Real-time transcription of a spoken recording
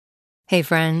Hey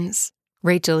friends,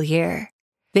 Rachel here.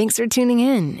 Thanks for tuning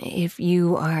in. If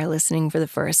you are listening for the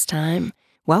first time,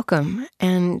 welcome.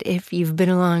 And if you've been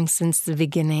along since the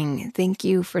beginning, thank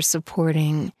you for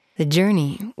supporting the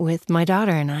journey with my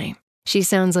daughter and I. She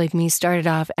Sounds Like Me started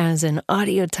off as an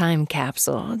audio time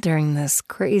capsule during this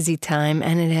crazy time,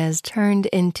 and it has turned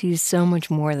into so much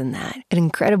more than that. An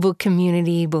incredible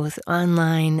community, both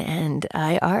online and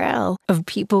IRL, of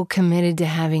people committed to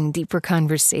having deeper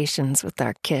conversations with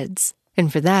our kids.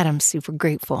 And for that, I'm super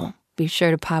grateful. Be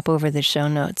sure to pop over the show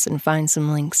notes and find some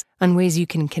links on ways you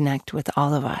can connect with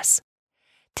all of us.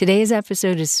 Today's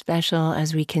episode is special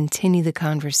as we continue the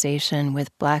conversation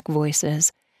with Black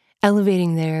voices,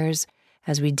 elevating theirs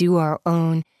as we do our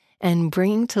own, and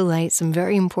bringing to light some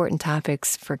very important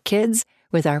topics for kids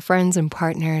with our friends and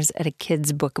partners at A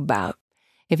Kid's Book About.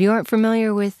 If you aren't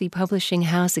familiar with the publishing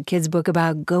house A Kid's Book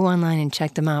About, go online and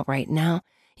check them out right now.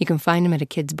 You can find them at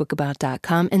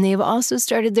akidsbookabout.com, and they have also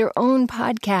started their own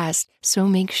podcast, so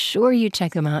make sure you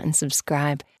check them out and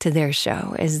subscribe to their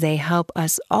show as they help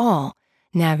us all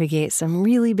navigate some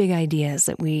really big ideas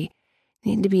that we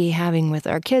need to be having with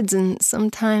our kids, and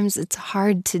sometimes it's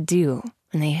hard to do,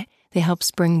 and they help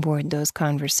springboard those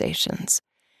conversations.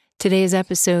 Today's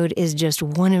episode is just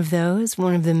one of those,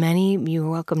 one of the many. You're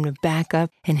welcome to back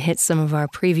up and hit some of our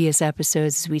previous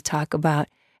episodes as we talk about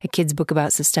A Kid's Book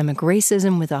About Systemic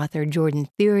Racism with author Jordan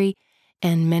Theory,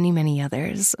 and many, many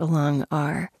others along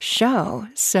our show.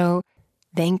 So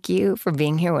thank you for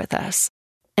being here with us.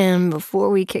 And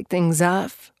before we kick things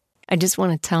off, I just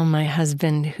want to tell my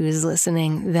husband who's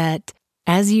listening that,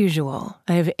 as usual,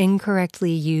 I've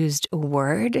incorrectly used a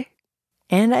word,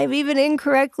 and I've even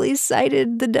incorrectly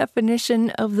cited the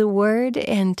definition of the word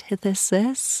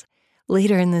antithesis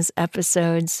later in this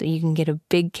episode, so you can get a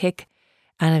big kick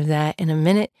out of that in a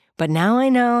minute. But now I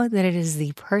know that it is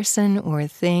the person or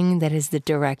thing that is the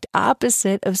direct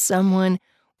opposite of someone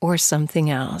or something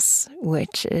else,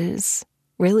 which is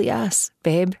really us,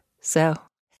 babe. So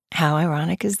how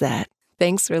ironic is that?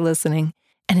 Thanks for listening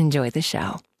and enjoy the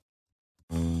show.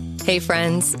 Hey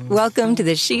friends, welcome to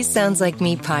the She Sounds Like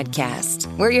Me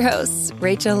podcast. We're your hosts,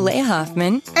 Rachel Leigh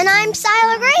Hoffman. And I'm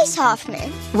Sila Grace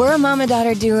Hoffman. We're a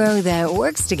mama-daughter duo that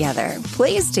works together,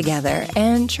 plays together,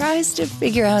 and tries to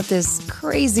figure out this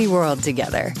crazy world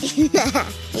together.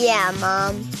 Yeah,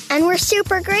 Mom. And we're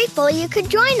super grateful you could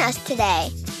join us today.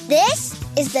 This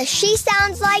is the She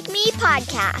Sounds Like Me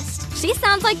podcast. She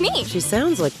sounds like me. She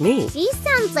sounds like me. She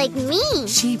sounds like me.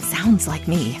 She sounds like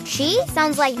me. She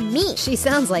sounds like me. She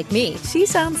sounds like me. She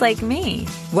sounds like me.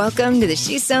 Welcome to the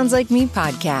She Sounds Like Me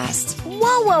podcast.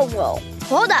 Whoa.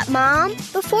 Hold up, Mom.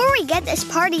 Before we get this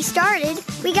party started,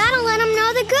 we gotta let them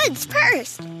know the goods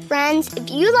first. Friends, if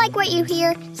you like what you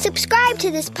hear, subscribe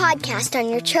to this podcast on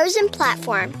your chosen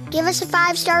platform. Give us a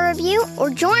 5-star review or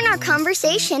join our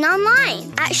conversation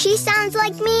online at She Sounds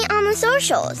Like Me on the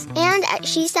socials and at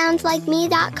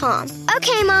shesoundslikeme.com.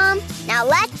 Okay, Mom, now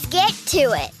let's get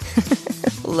to it.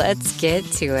 Let's get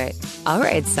to it. All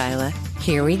right, Sila,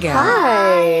 here we go.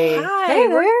 Hi. Hey,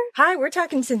 there. we're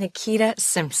talking to Nikita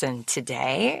Simpson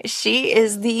today. She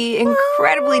is the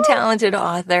incredibly talented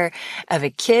author of A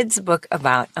Kid's Book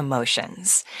About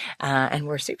Emotions. And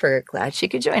we're super glad she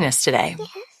could join us today.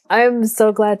 I'm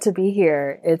so glad to be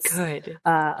here. It's Good.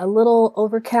 A little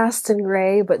overcast and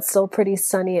gray, but still pretty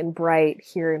sunny and bright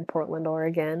here in Portland,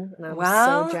 Oregon. And I'm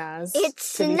so jazzed.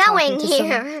 It's to be snowing talking to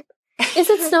here.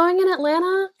 Is it snowing in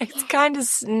Atlanta? It's kind of,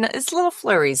 it's little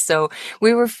flurries. So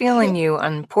we were feeling you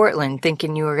on Portland,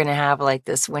 thinking you were going to have like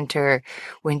this winter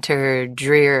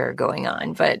drear going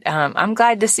on. But I'm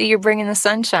glad to see you're bringing the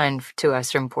sunshine to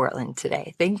us from Portland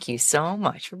today. Thank you so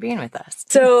much for being with us.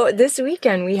 So this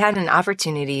weekend, we had an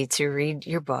opportunity to read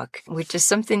your book, which is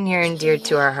something near and dear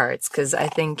to our hearts, because I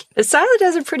think Sila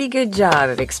does a pretty good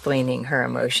job of explaining her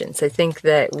emotions. I think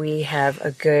that we have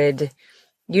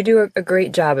you do a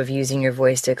great job of using your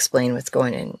voice to explain what's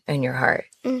going on in your heart.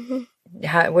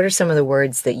 Mm-hmm. What are some of the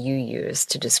words that you use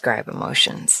to describe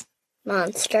emotions?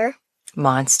 Monster.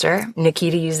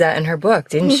 Nikita used that in her book,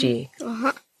 didn't she?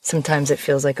 Uh-huh. Sometimes it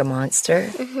feels like a monster.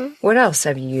 Mm-hmm. What else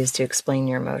have you used to explain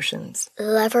your emotions?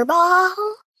 Lover ball.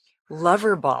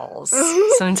 Lover balls. Mhm.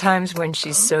 Sometimes when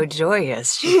she's so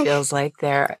joyous, she feels like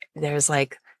there's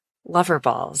like lover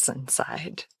balls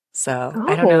inside. So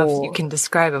I don't know if you can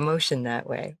describe emotion that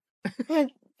way,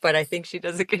 but I think she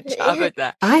does a good job at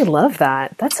that. I love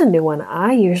that. That's a new one.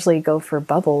 I usually go for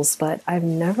bubbles, but I've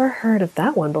never heard of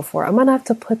that one before. I'm going to have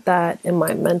to put that in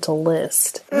my mental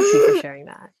list. Thank you for sharing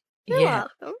that. Yeah.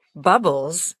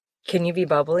 Bubbles. Can you be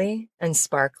bubbly and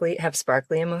sparkly, have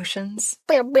sparkly emotions?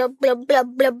 Blah, blah, blah, blah,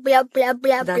 blah, blah, blah,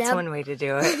 blah, That's blah. one way to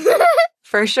do it.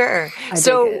 For sure. I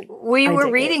So dig it. we I were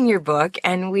dig reading your book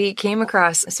and we came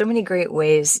across so many great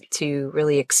ways to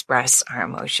really express our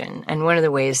emotion. And one of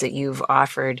the ways that you've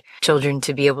offered children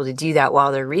to be able to do that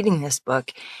while they're reading this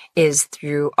book is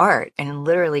through art and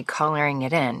literally coloring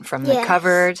it in from the Yes.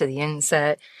 cover to the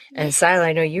inset. And Sila,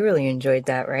 I know you really enjoyed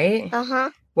that, right? Uh-huh.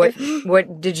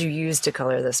 What did you use to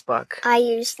color this book? I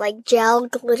used like gel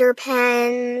glitter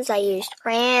pens. I used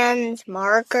crayons,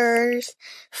 markers,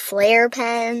 flare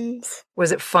pens.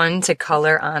 Was it fun to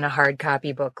color on a hard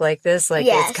copy book like this? Like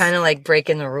Yes. it's kind of like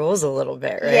breaking the rules a little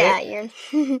bit, right?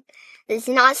 Yeah, it's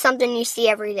not something you see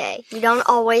every day. You don't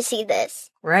always see this.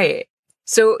 Right.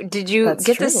 So did you That's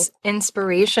get true. this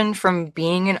inspiration from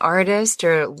being an artist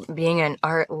or being an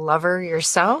art lover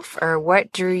yourself? Or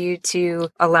what drew you to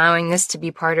allowing this to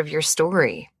be part of your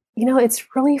story? You know,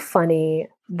 it's really funny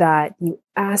that you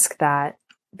ask that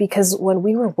because when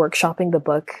we were workshopping the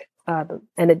book,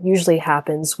 and it usually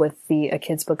happens with a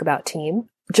kid's book about team,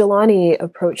 Jelani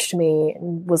approached me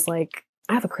and was like,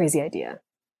 I have a crazy idea.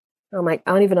 I'm like,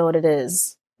 I don't even know what it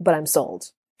is, but I'm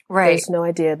sold. Right. There's no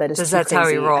idea that it's Because too that's crazy.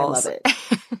 how he rolls. I love it.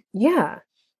 Yeah.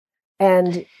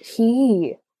 And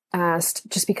he asked,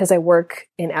 just because I work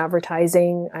in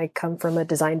advertising, I come from a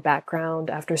design background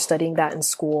after studying that in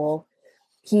school.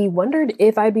 He wondered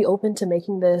if I'd be open to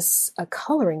making this a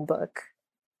coloring book.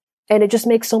 And it just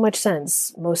makes so much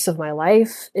sense. Most of my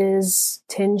life is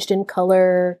tinged in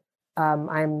color.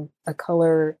 I'm a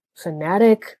color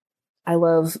fanatic. I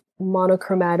love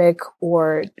monochromatic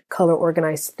or color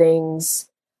organized things.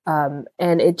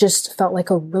 And it just felt like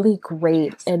a really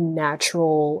great and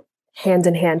natural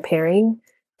hand-in-hand pairing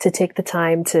to take the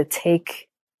time to take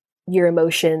your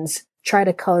emotions, try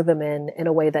to color them in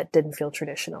a way that didn't feel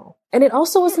traditional. And it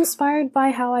also was inspired by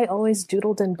how I always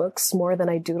doodled in books more than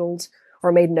I doodled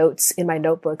or made notes in my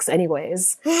notebooks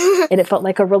anyways. And it felt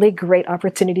like a really great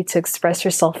opportunity to express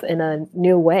yourself in a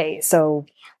new way. So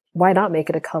why not make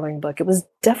it a coloring book? It was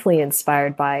definitely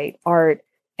inspired by art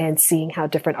and seeing how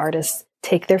different artists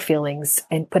take their feelings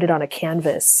and put it on a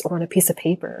canvas or on a piece of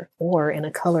paper or in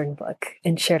a coloring book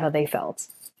and shared how they felt.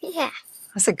 Yeah.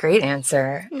 That's a great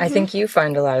answer. I think you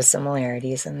find a lot of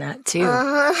similarities in that too.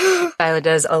 Sila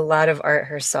does a lot of art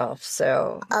herself,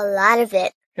 so A lot of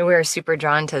it. we're super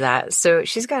drawn to that. So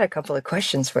she's got a couple of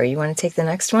questions for you. You want to take the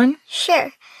next one?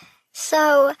 Sure.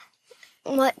 So,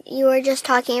 what you were just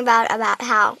talking about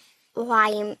why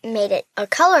you made it a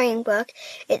coloring book,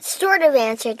 it sort of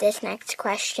answered this next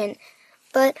question.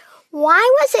 But why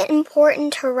was it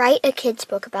important to write a kid's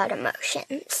book about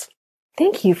emotions?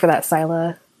 Thank you for that,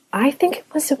 Sila. I think it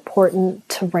was important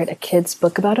to write a kid's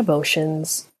book about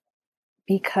emotions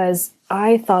because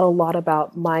I thought a lot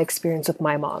about my experience with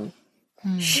my mom.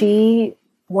 She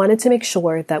wanted to make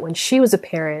sure that when she was a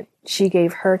parent, she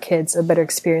gave her kids a better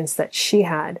experience that she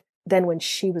had than when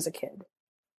she was a kid.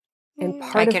 And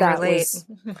part of that was,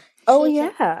 oh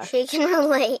yeah, She can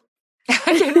relate. I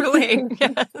can relate.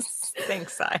 Yes.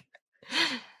 Thanks, Sai.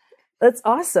 that's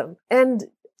awesome. And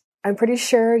I'm pretty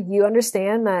sure you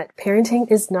understand that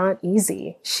parenting is not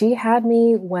easy. She had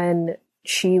me when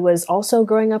she was also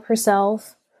growing up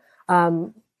herself.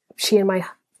 She and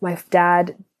my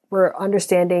dad were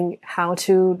understanding how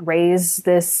to raise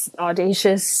this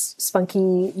audacious,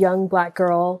 spunky young Black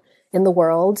girl in the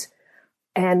world.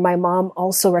 And my mom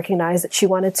also recognized that she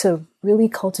wanted to really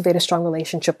cultivate a strong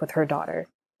relationship with her daughter.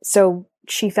 So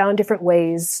she found different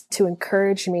ways to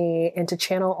encourage me and to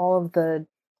channel all of the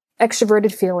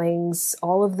extroverted feelings,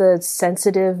 all of the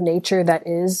sensitive nature that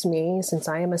is me, since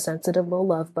I am a sensitive little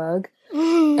love bug,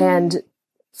 and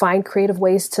find creative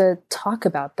ways to talk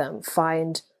about them,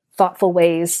 find thoughtful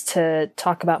ways to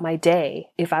talk about my day.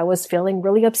 If I was feeling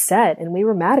really upset and we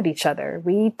were mad at each other,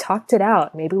 we talked it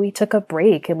out. Maybe we took a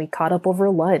break and we caught up over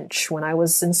lunch when I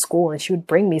was in school and she would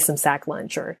bring me some sack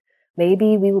lunch. Or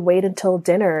maybe we would wait until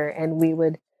dinner and we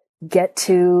would get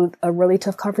to a really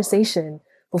tough conversation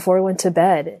before we went to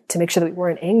bed to make sure that we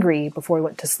weren't angry before we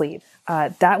went to sleep.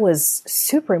 That was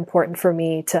super important for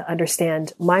me to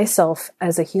understand myself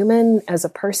as a human, as a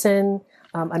person,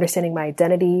 understanding my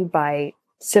identity by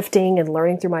sifting and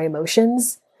learning through my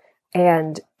emotions.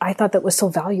 And I thought that was so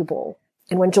valuable.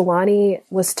 And when Jelani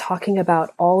was talking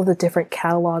about all of the different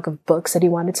catalog of books that he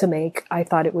wanted to make, I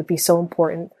thought it would be so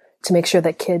important to make sure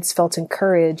that kids felt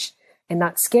encouraged and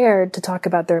not scared to talk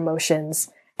about their emotions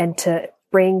and to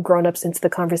bring grown-ups into the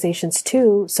conversations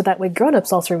too, so that way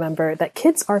grown-ups also remember that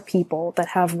kids are people that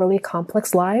have really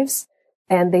complex lives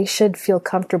and they should feel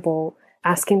comfortable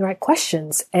asking the right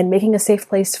questions and making a safe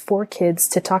place for kids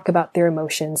to talk about their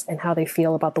emotions and how they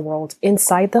feel about the world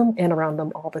inside them and around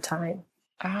them all the time.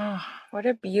 Oh, what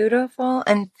a beautiful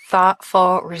and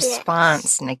thoughtful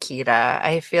response, Nikita.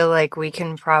 I feel like we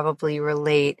can probably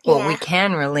relate. Well, we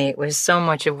can relate with so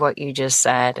much of what you just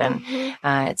said, and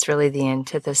it's really the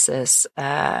antithesis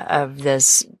of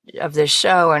this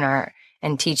show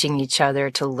and teaching each other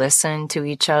to listen to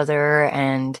each other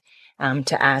and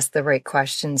to ask the right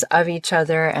questions of each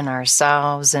other and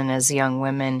ourselves, and as young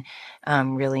women,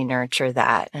 really nurture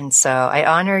that. And so I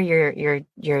honor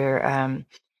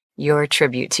your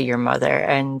tribute to your mother.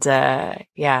 And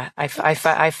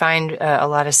I find a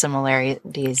lot of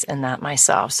similarities in that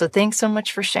myself. So thanks so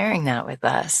much for sharing that with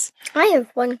us. I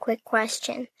have one quick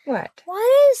question. What?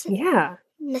 What is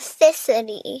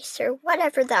necessities, or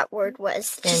whatever that word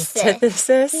was?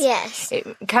 Antithesis? Yes.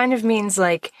 It kind of means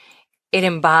like it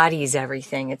embodies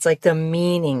everything. It's like the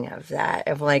meaning of that,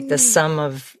 of like the sum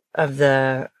of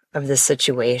the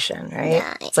situation, right?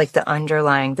 Nice. It's like the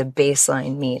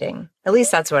baseline meaning. At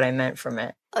least that's what I meant from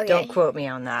it. Okay. Don't quote me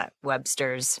on that,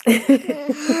 Webster's.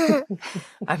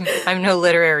 I'm no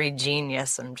literary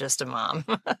genius. I'm just a mom.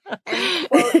 And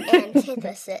quote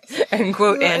antithesis. And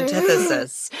quote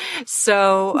antithesis.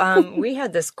 So we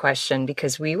had this question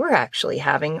because we were actually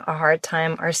having a hard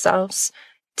time ourselves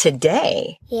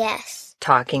today. Yes.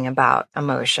 Talking about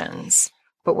emotions.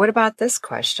 But what about this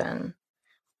question?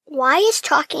 Why is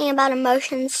talking about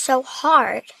emotions so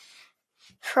hard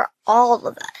for all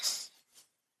of us?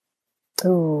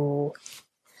 Ooh,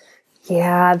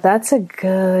 yeah, that's a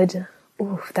good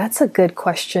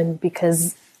question,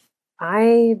 because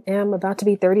I am about to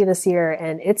be 30 this year,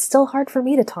 and it's still hard for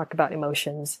me to talk about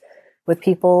emotions with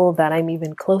people that I'm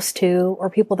even close to or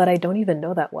people that I don't even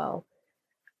know that well.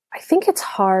 I think it's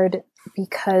hard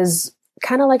because,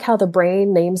 kind of like how the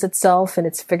brain names itself and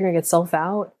it's figuring itself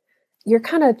out, you're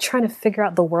kind of trying to figure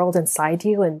out the world inside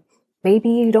you, and maybe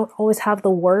you don't always have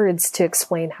the words to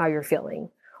explain how you're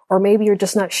feeling, or maybe you're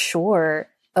just not sure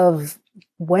of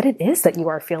what it is that you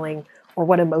are feeling or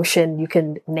what emotion you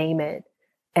can name it.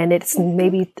 And it's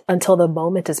maybe until the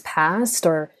moment is past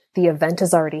or the event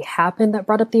has already happened that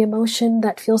brought up the emotion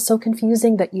that feels so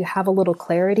confusing that you have a little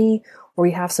clarity or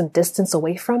you have some distance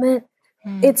away from it.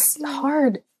 It's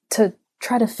hard to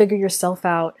try to figure yourself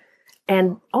out.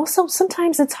 And also,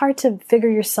 sometimes it's hard to figure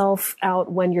yourself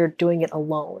out when you're doing it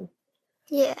alone.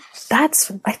 Yes.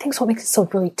 That's, I think, what makes it so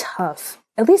really tough,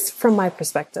 at least from my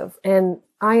perspective. And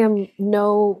I am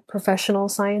no professional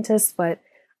scientist, but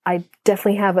I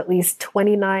definitely have at least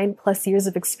 29 plus years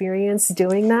of experience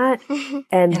doing that.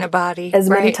 And in a body. As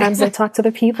many times as I talk to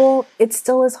the people, it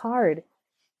still is hard.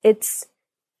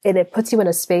 And it puts you in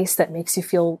a space that makes you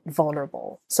feel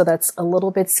vulnerable. So that's a little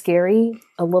bit scary,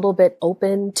 a little bit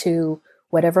open to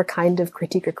whatever kind of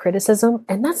critique or criticism.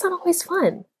 And that's not always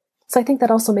fun. So I think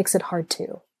that also makes it hard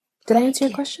too. Did I answer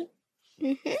your question?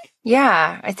 Mm-hmm.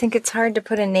 Yeah, I think it's hard to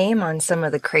put a name on some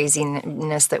of the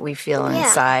craziness that we feel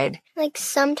inside. Like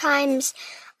sometimes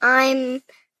I'm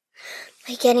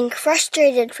like getting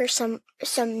frustrated for some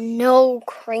no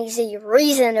crazy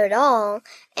reason at all.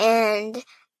 And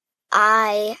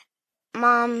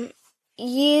Mom,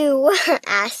 you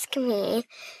ask me,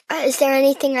 is there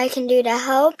anything I can do to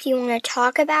help? You want to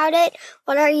talk about it?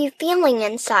 What are you feeling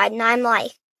inside? And I'm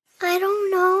like, I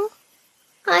don't know.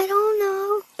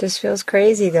 This feels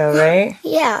crazy though, right?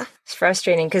 Yeah. It's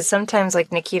frustrating because sometimes,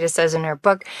 like Nikita says in her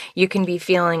book, you can be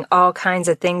feeling all kinds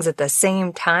of things at the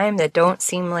same time that don't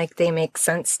seem like they make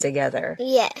sense together.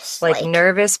 Yes. Like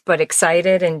nervous but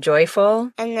excited and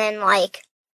joyful. And then like,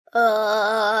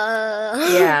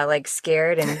 yeah, like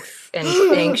scared and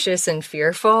anxious and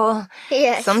fearful.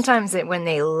 Yes. Sometimes when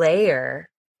they layer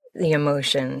the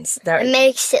emotions, that it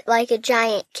makes it like a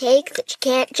giant cake that you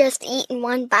can't just eat in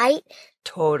one bite.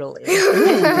 Totally.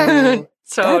 Totally.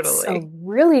 That's a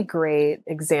really great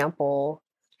example.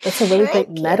 That's a really great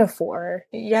metaphor.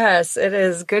 Yes, it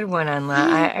is. Good one, Anla.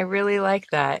 I really like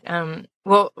that.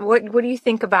 Well, what do you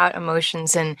think about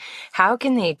emotions, and how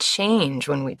can they change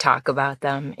when we talk about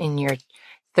them in your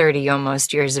 30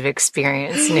 almost years of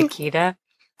experience, Nikita?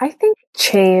 I think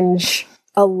change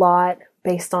a lot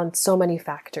based on so many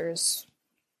factors,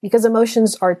 because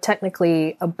emotions are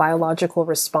technically a biological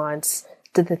response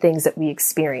to the things that we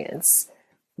experience.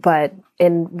 But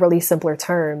in really simpler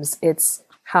terms, it's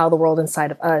how the world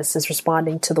inside of us is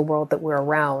responding to the world that we're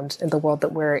around and the world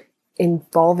that we're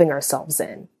involving ourselves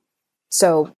in.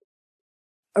 So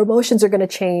emotions are going to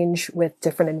change with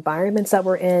different environments that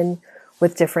we're in,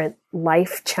 with different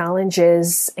life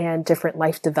challenges and different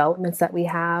life developments that we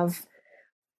have.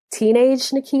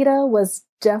 Teenage Nikita was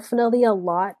definitely a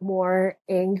lot more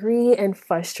angry and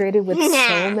frustrated with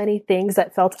so many things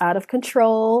that felt out of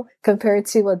control compared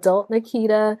to adult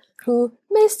Nikita, who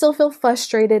may still feel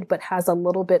frustrated, but has a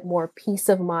little bit more peace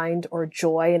of mind or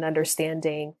joy in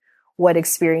understanding what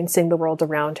experiencing the world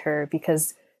around her,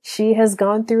 because she has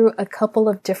gone through a couple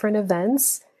of different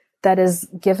events that has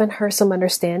given her some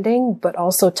understanding, but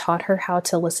also taught her how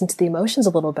to listen to the emotions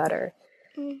a little better.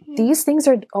 Mm-hmm. These things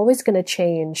are always going to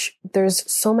change. There's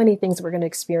so many things we're going to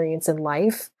experience in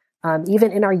life,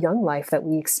 even in our young life, that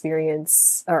we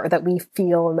experience or that we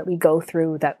feel and that we go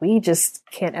through that we just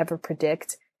can't ever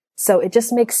predict. So it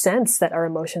just makes sense that our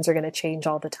emotions are going to change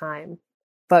all the time.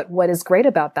 But what is great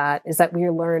about that is that we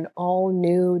learn all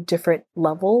new different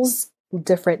levels,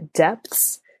 different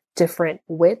depths, different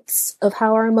widths of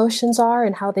how our emotions are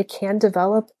and how they can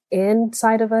develop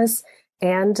inside of us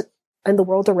and in the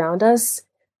world around us.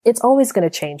 It's always going to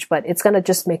change, but it's going to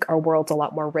just make our world a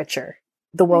lot more richer.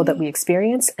 The world that we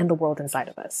experience and the world inside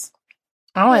of us.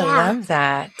 Oh, I love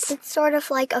that. It's sort of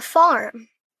like a farm.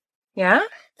 Yeah?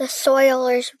 The soil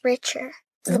is richer.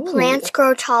 The plants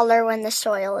grow taller when the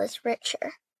soil is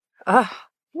richer. Oh.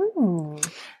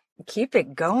 Keep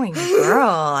it going, girl.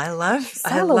 I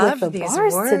love these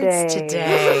words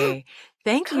today.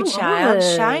 Thank you, child.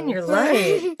 Shine your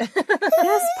light.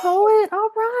 Yes, poet. All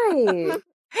right.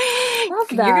 Love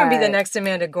that. You're going to be the next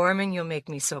Amanda Gorman. You'll make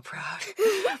me so proud.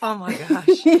 Oh my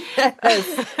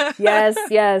gosh.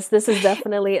 Yes. This is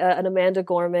definitely an Amanda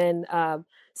Gorman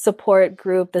support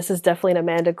group. This is definitely an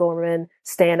Amanda Gorman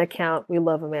Stan account. We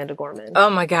love Amanda Gorman. Oh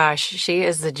my gosh. She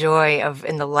is the joy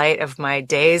in the light of my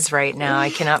days right now. I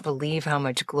cannot believe how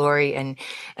much glory and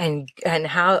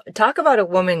how, talk about a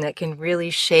woman that can really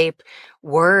shape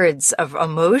words of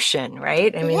emotion,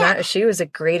 right? I mean, she was a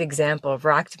great example,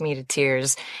 rocked me to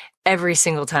tears every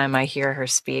single time I hear her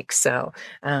speak. So,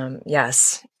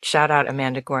 yes, shout out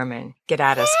Amanda Gorman. Get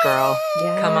at us, girl.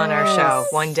 Yes. Come on our show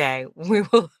one day. We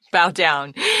will bow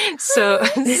down. So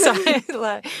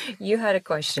you had a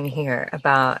question here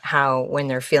about how when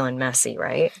they're feeling messy,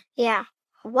 right? Yeah.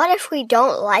 What if we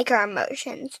don't like our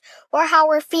emotions or how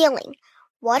we're feeling?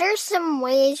 What are some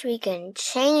ways we can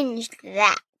change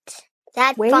that?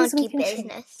 That funky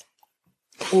business.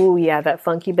 Oh, yeah, that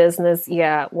funky business.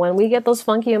 Yeah, when we get those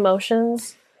funky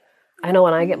emotions, I know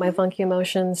when I get my funky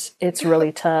emotions, it's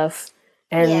really tough.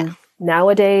 And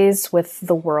nowadays, with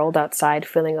the world outside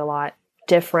feeling a lot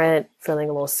different, feeling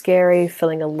a little scary,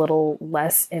 feeling a little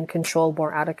less in control,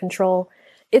 more out of control,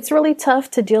 it's really tough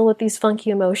to deal with these funky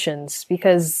emotions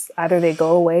because either they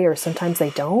go away or sometimes they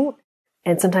don't.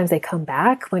 And sometimes they come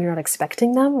back when you're not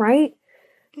expecting them, right?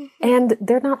 Mm-hmm. And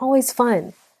they're not always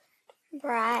fun.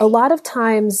 Right. A lot of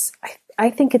times, I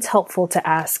think it's helpful to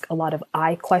ask a lot of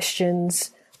I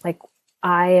questions, like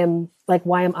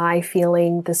why am I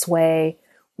feeling this way?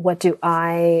 What do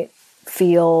I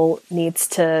feel needs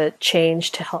to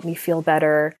change to help me feel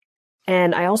better?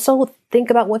 And I also think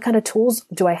about what kind of tools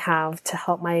do I have to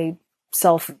help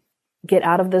myself get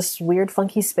out of this weird,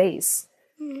 funky space?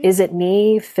 Mm-hmm. Is it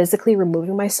me physically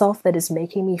removing myself that is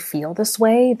making me feel this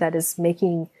way, that is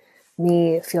making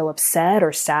me feel upset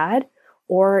or sad?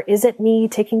 Or is it me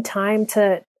taking time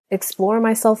to explore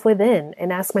myself within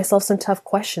and ask myself some tough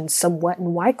questions, some what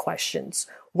and why questions?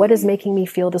 What is making me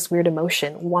feel this weird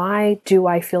emotion? Why do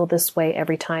I feel this way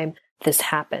every time this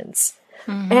happens?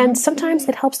 Mm-hmm. And sometimes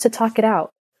it helps to talk it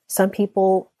out. Some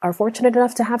people are fortunate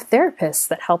enough to have therapists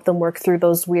that help them work through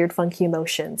those weird, funky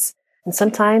emotions. And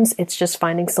sometimes it's just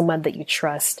finding someone that you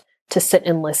trust to sit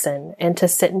and listen and to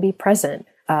sit and be present.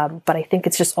 But I think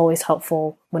it's just always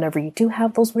helpful whenever you do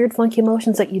have those weird, funky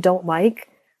emotions that you don't like,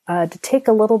 to take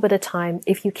a little bit of time,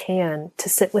 if you can, to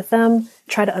sit with them,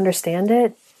 try to understand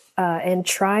it, and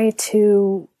try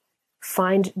to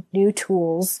find new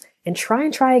tools and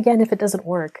try again if it doesn't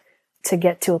work to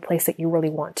get to a place that you really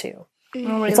want to.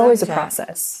 Oh, it's always a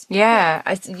process. Yeah.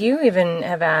 You even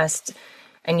have asked,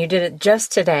 and you did it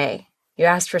just today, you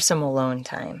asked for some alone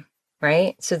time,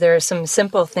 right? So there are some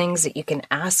simple things that you can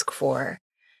ask for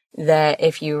that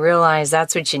if you realize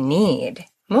that's what you need,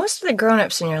 most of the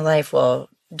grown-ups in your life will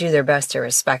do their best to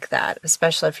respect that,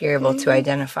 especially if you're able to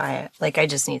identify it. Like, I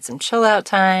just need some chill out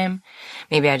time.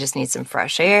 Maybe I just need some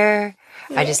fresh air.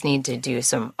 Yeah. I just need to do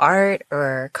some art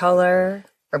or color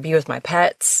or be with my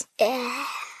pets. Yeah.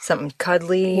 Something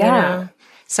cuddly, you know,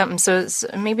 something. So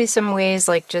maybe some ways,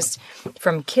 like just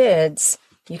from kids,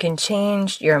 you can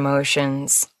change your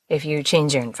emotions if you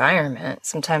change your environment.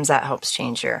 Sometimes that helps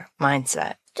change your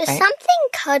mindset. Does something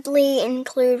cuddly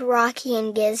include Rocky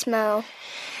and Gizmo?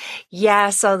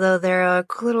 Yes, although they're a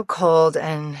little cold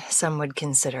and some would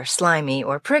consider slimy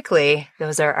or prickly.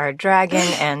 Those are our dragon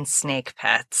and snake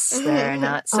pets. They're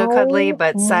not so cuddly,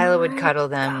 but Sila would cuddle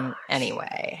them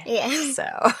anyway. Yeah.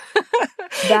 So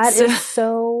that is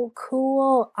so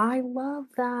cool. I love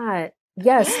that.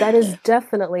 Yes, that is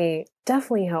definitely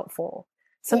helpful.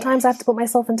 Sometimes I have to put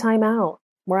myself in timeout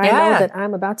where I know that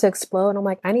I'm about to explode. I'm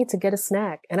like, I need to get a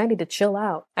snack and I need to chill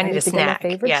out. I need a snack. Get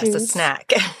my favorite yes, juice. a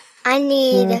snack. I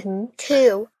need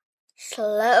to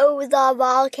slow the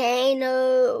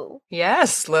volcano.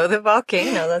 Yes, slow the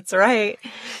volcano. That's right.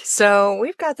 So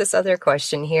we've got this other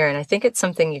question here, and I think it's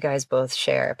something you guys both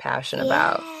share a passion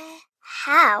about.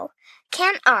 How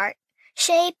can art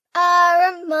shape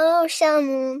our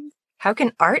emotions? How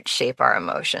can art shape our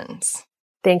emotions?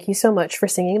 Thank you so much for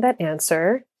singing that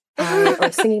answer,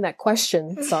 or singing that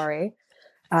question, sorry.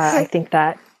 I think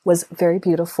that was very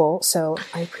beautiful, so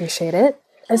I appreciate it.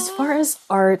 As far as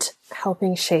art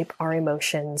helping shape our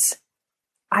emotions,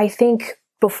 I think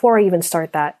before I even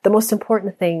start that, the most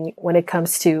important thing when it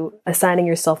comes to assigning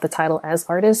yourself the title as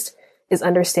artist is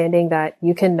understanding that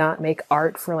you cannot make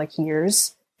art for like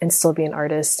years and still be an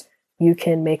artist. You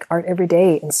can make art every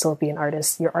day and still be an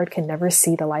artist. Your art can never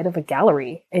see the light of a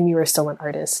gallery and you are still an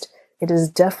artist. It is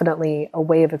definitely a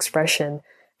way of expression,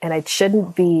 and it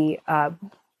shouldn't be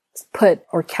put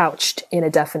or couched in a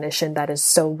definition that is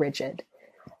so rigid.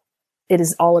 It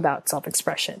is all about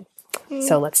self-expression.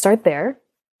 So let's start there.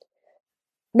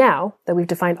 Now that we've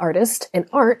defined artist and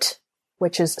art,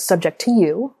 which is subject to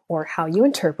you or how you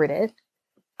interpret it,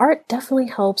 art definitely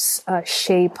helps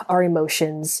shape our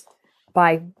emotions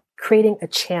by creating a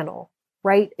channel,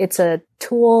 right? It's a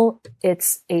tool,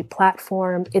 it's a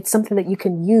platform, it's something that you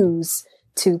can use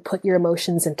to put your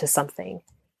emotions into something.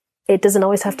 It doesn't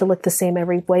always have to look the same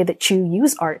every way that you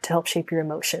use art to help shape your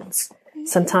emotions.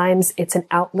 Sometimes it's an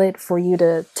outlet for you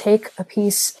to take a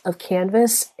piece of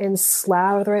canvas and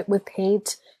slather it with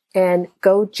paint and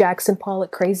go Jackson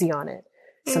Pollock crazy on it.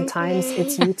 Sometimes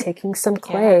it's you taking some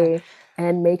clay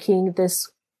and making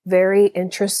this very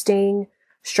interesting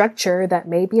structure that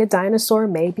may be a dinosaur,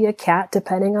 may be a cat,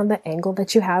 depending on the angle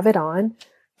that you have it on,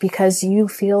 because you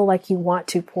feel like you want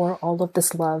to pour all of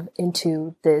this love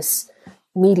into this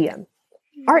medium.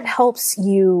 Art helps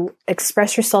you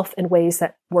express yourself in ways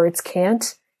that words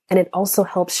can't, and it also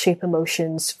helps shape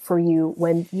emotions for you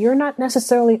when you're not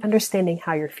necessarily understanding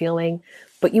how you're feeling,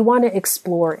 but you want to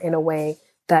explore in a way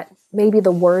that maybe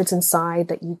the words inside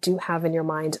that you do have in your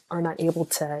mind are not able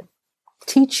to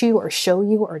teach you or show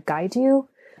you or guide you.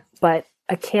 But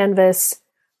a canvas,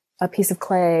 a piece of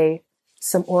clay,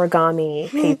 some origami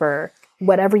paper,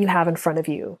 whatever you have in front of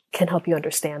you can help you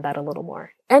understand that a little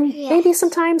more. And maybe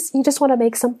sometimes you just want to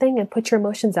make something and put your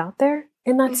emotions out there,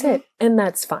 and that's it. And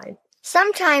that's fine.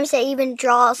 Sometimes I even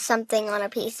draw something on a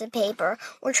piece of paper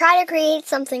or try to create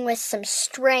something with some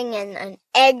string and an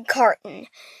egg carton.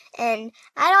 And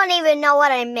I don't even know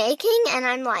what I'm making, and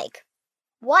I'm like,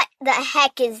 what the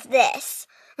heck is this?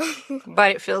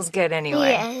 But it feels good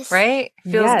anyway, right?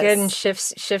 Feels good and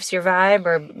shifts your vibe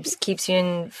or keeps you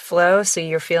in flow so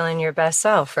you're feeling your best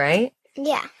self, right?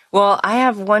 Yeah. Well, I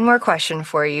have one more question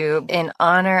for you in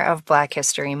honor of Black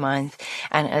History Month.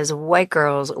 And as white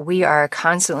girls, we are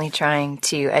constantly trying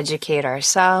to educate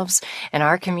ourselves and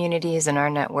our communities and our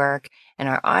network and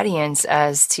our audience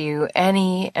as to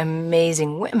any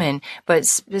amazing women, but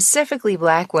specifically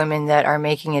Black women that are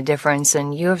making a difference.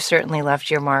 And you have certainly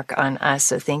left your mark on us.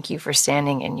 So thank you for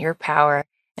standing in your power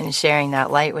and sharing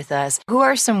that light with us. Who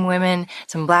are some women,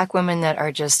 some Black women that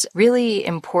are just really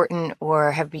important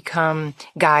or have become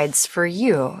guides for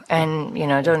you? And, you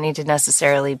know, don't need to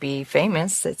necessarily be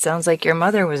famous. It sounds like your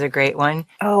mother was a great one.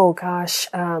 Oh, gosh.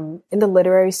 In the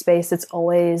literary space, it's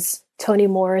always Toni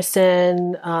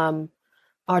Morrison,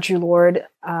 Audre Lorde.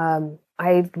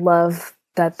 I love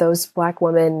that those Black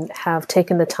women have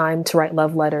taken the time to write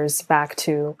love letters back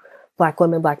to Black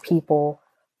women, Black people,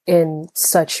 in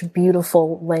such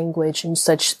beautiful language and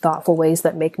such thoughtful ways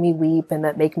that make me weep and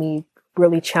that make me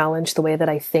really challenge the way that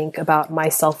I think about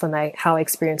myself and how I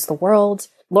experience the world.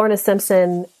 Lorna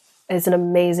Simpson is an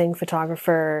amazing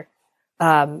photographer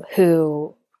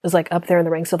who is like up there in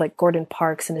the ranks of like Gordon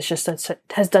Parks and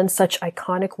has done such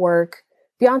iconic work.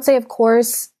 Beyonce, of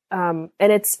course, and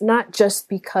it's not just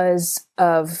because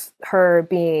of her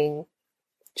being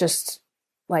just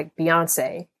like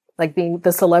Beyonce, like being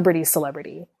the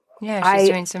celebrity. Yeah, she's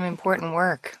doing some important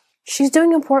work. She's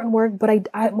doing important work, but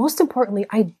I most importantly,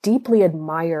 I deeply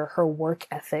admire her work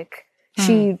ethic.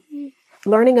 She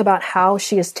learning about how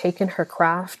she has taken her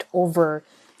craft over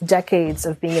decades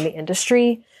of being in the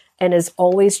industry and is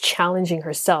always challenging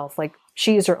herself. Like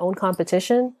she is her own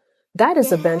competition. That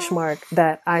is a benchmark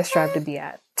that I strive to be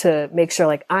at, to make sure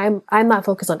like I'm not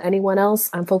focused on anyone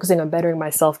else. I'm focusing on bettering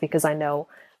myself because I know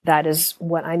that is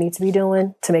what I need to be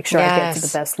doing to make sure I get to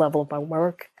the best level of my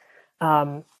work.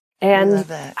 And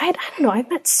I don't know, I've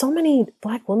met so many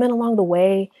Black women along the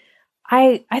way.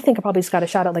 I think I probably just got to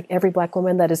shout out like every Black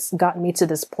woman that has gotten me to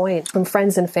this point, from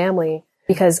friends and family,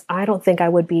 because I don't think I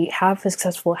would be half as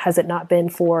successful has it not been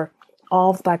for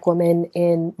all the Black women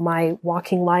in my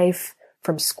walking life,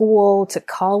 from school to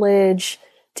college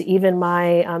to even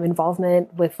my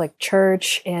involvement with like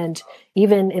church and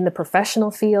even in the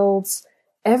professional fields.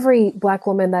 Every Black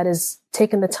woman that has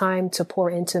taken the time to pour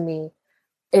into me,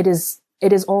 it is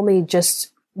only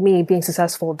just me being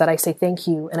successful that I say thank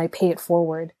you and I pay it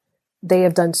forward. They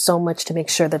have done so much to make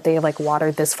sure that they have like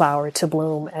watered this flower to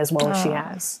bloom as well as she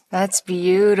has. That's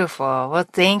beautiful. Well,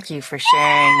 thank you for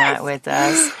sharing that with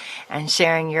us and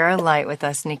sharing your light with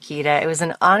us, Nikita. It was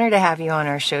an honor to have you on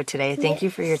our show today. Thank you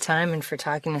for your time and for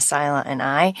talking to Sila and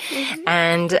I.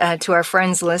 And to our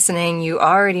friends listening, you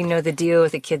already know the deal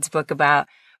with the kids' book about,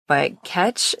 but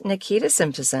catch Nikita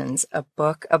Simpson's A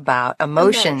Book About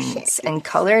Emotions and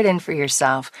color it in for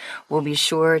yourself. We'll be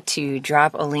sure to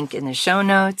drop a link in the show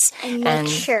notes. And make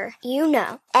sure you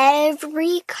know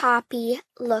every copy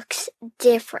looks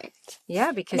different.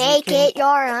 Yeah, because make it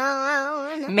your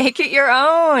own. Make it your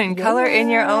own. Yeah. Color in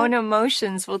your own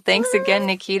emotions. Well, thanks again,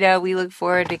 Nikita. We look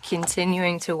forward to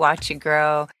continuing to watch you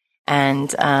grow and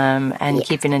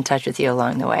keeping in touch with you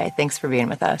along the way. Thanks for being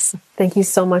with us. Thank you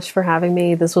so much for having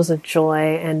me. This was a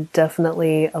joy and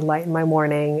definitely a light in my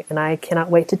morning. And I cannot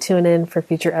wait to tune in for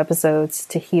future episodes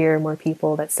to hear more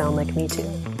people that sound like me too.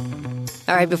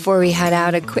 All right, before we head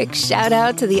out, a quick shout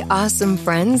out to the awesome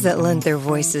friends that lent their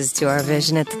voices to our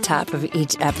vision at the top of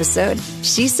each episode.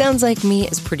 She Sounds Like Me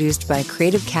is produced by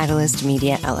Creative Catalyst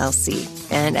Media, LLC.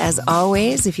 And as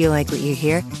always, if you like what you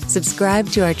hear, subscribe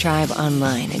to our tribe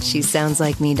online at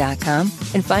shesoundslikeme.com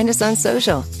and find us on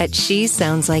social at She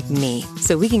Sounds Like Me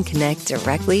so we can connect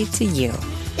directly to you.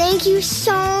 Thank you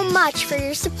so much for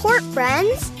your support,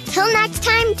 friends. Till next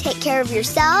time, take care of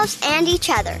yourselves and each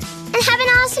other. And have an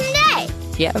awesome day.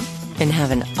 Yep, and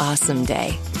have an awesome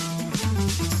day.